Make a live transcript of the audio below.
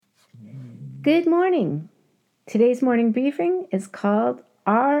Good morning. Today's morning briefing is called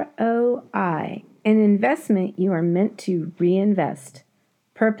ROI, an investment you are meant to reinvest.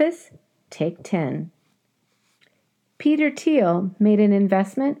 Purpose, take 10. Peter Thiel made an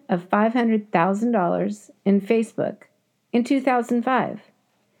investment of $500,000 in Facebook in 2005.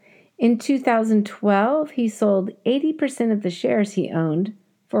 In 2012, he sold 80% of the shares he owned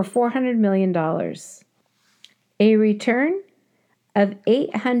for $400 million. A return of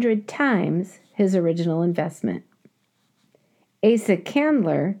 800 times his original investment. Asa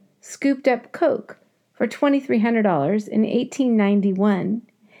Candler scooped up Coke for $2,300 in 1891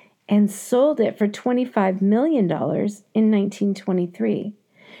 and sold it for $25 million in 1923,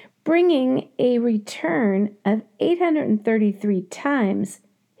 bringing a return of 833 times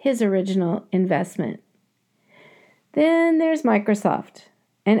his original investment. Then there's Microsoft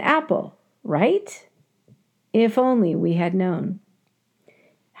and Apple, right? If only we had known.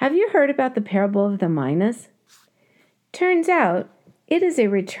 Have you heard about the parable of the minas? Turns out it is a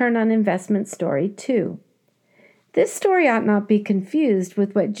return on investment story too. This story ought not be confused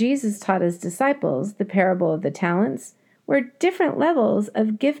with what Jesus taught his disciples, the parable of the talents, where different levels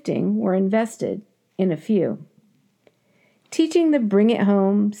of gifting were invested in a few. Teaching the Bring It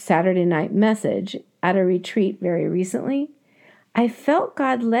Home Saturday night message at a retreat very recently, I felt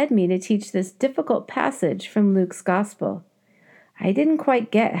God led me to teach this difficult passage from Luke's Gospel. I didn't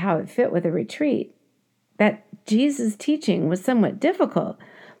quite get how it fit with a retreat. That Jesus' teaching was somewhat difficult,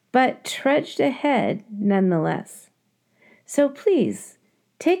 but trudged ahead nonetheless. So please,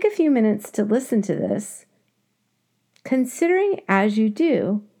 take a few minutes to listen to this, considering as you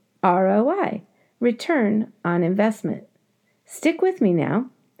do ROI, return on investment. Stick with me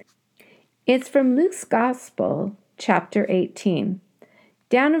now. It's from Luke's Gospel, chapter 18.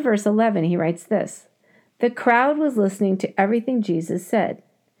 Down in verse 11, he writes this: The crowd was listening to everything Jesus said.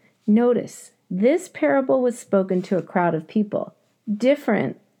 Notice, this parable was spoken to a crowd of people,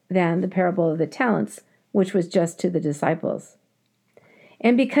 different than the parable of the talents, which was just to the disciples.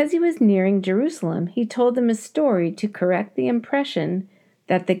 And because he was nearing Jerusalem, he told them a story to correct the impression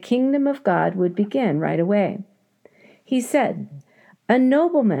that the kingdom of God would begin right away. He said, A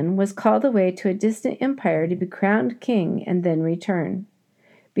nobleman was called away to a distant empire to be crowned king and then return.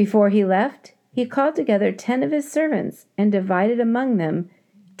 Before he left, he called together 10 of his servants and divided among them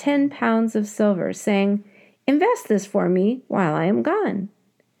 10 pounds of silver, saying, Invest this for me while I am gone.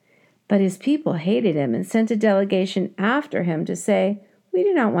 But his people hated him and sent a delegation after him to say, We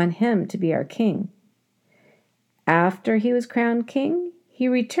do not want him to be our king. After he was crowned king, he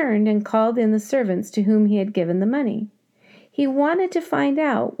returned and called in the servants to whom he had given the money. He wanted to find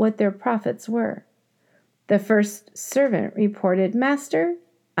out what their profits were. The first servant reported, Master,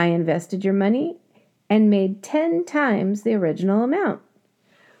 I invested your money and made 10 times the original amount.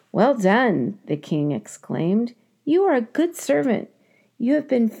 Well done, the king exclaimed. You are a good servant. You have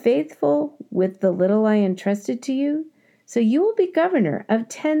been faithful with the little I entrusted to you, so you will be governor of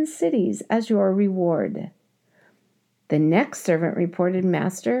 10 cities as your reward. The next servant reported,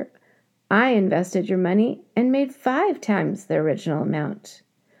 Master, I invested your money and made 5 times the original amount.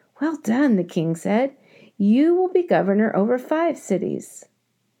 Well done, the king said. You will be governor over 5 cities.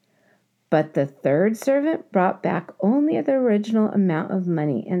 But the third servant brought back only the original amount of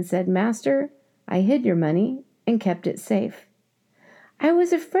money and said, Master, I hid your money and kept it safe. I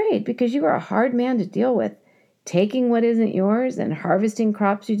was afraid because you are a hard man to deal with, taking what isn't yours and harvesting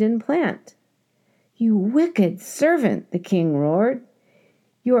crops you didn't plant. You wicked servant, the king roared.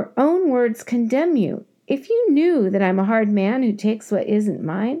 Your own words condemn you. If you knew that I'm a hard man who takes what isn't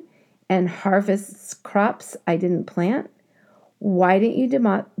mine and harvests crops I didn't plant, why didn't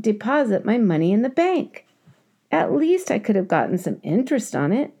you deposit my money in the bank? At least I could have gotten some interest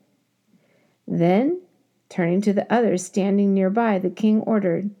on it. Then, turning to the others standing nearby, the king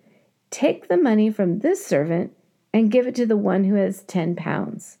ordered, Take the money from this servant and give it to the one who has 10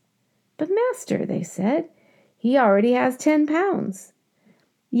 pounds. But master, they said, he already has 10 pounds.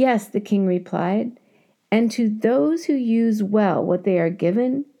 Yes, the king replied, and to those who use well what they are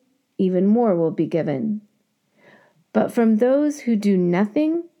given, even more will be given. But from those who do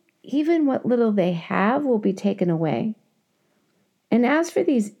nothing, even what little they have will be taken away. And as for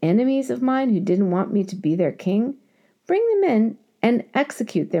these enemies of mine who didn't want me to be their king, bring them in and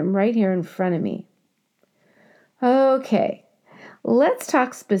execute them right here in front of me. Okay, let's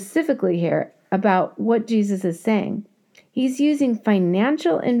talk specifically here about what Jesus is saying. He's using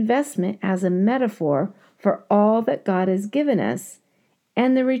financial investment as a metaphor for all that God has given us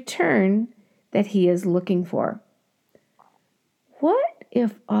and the return that he is looking for. What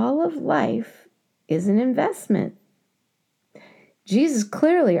if all of life is an investment? Jesus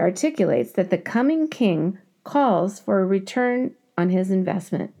clearly articulates that the coming king calls for a return on his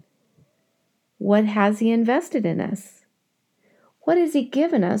investment. What has he invested in us? What has he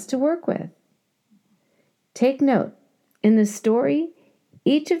given us to work with? Take note, in the story,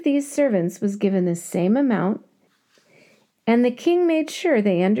 each of these servants was given the same amount, and the king made sure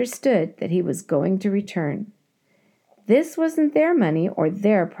they understood that he was going to return. This wasn't their money or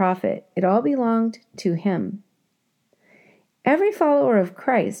their profit. It all belonged to him. Every follower of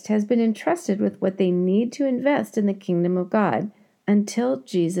Christ has been entrusted with what they need to invest in the kingdom of God until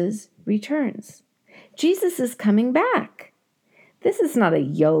Jesus returns. Jesus is coming back. This is not a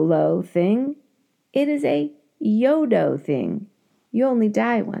YOLO thing. It is a YODO thing. You only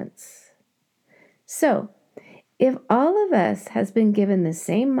die once. So, if all of us has been given the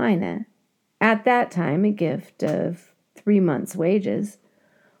same mina, at that time a gift of 3 months' wages,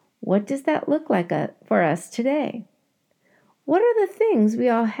 what does that look like for us today? What are the things we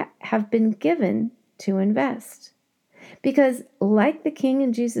all have been given to invest? Because like the king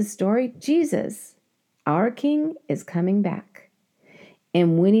in Jesus' story, Jesus, our king, is coming back.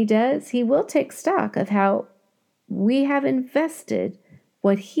 And when he does, he will take stock of how we have invested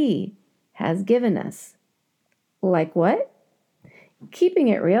what he has given us. Like what? Keeping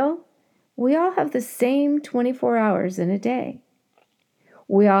it real, we all have the same 24 hours in a day.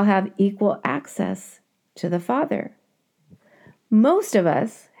 We all have equal access to the Father. Most of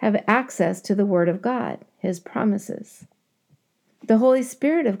us have access to the Word of God, His promises, the Holy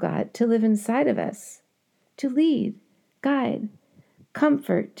Spirit of God to live inside of us, to lead, guide,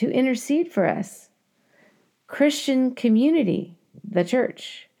 comfort, to intercede for us, Christian community, the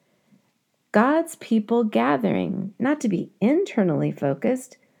church, God's people gathering, not to be internally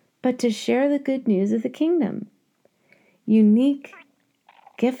focused, but to share the good news of the kingdom, unique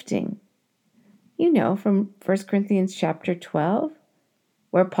gifting. You know, from 1 Corinthians chapter 12,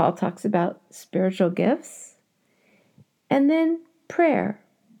 where Paul talks about spiritual gifts, and then prayer.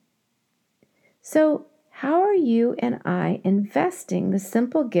 So, how are you and I investing the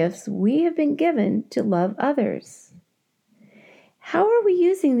simple gifts we have been given to love others? How are we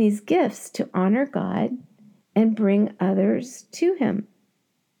using these gifts to honor God and bring others to Him?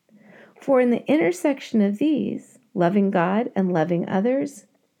 For in the intersection of these, loving God and loving others,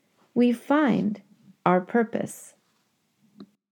 we find our purpose.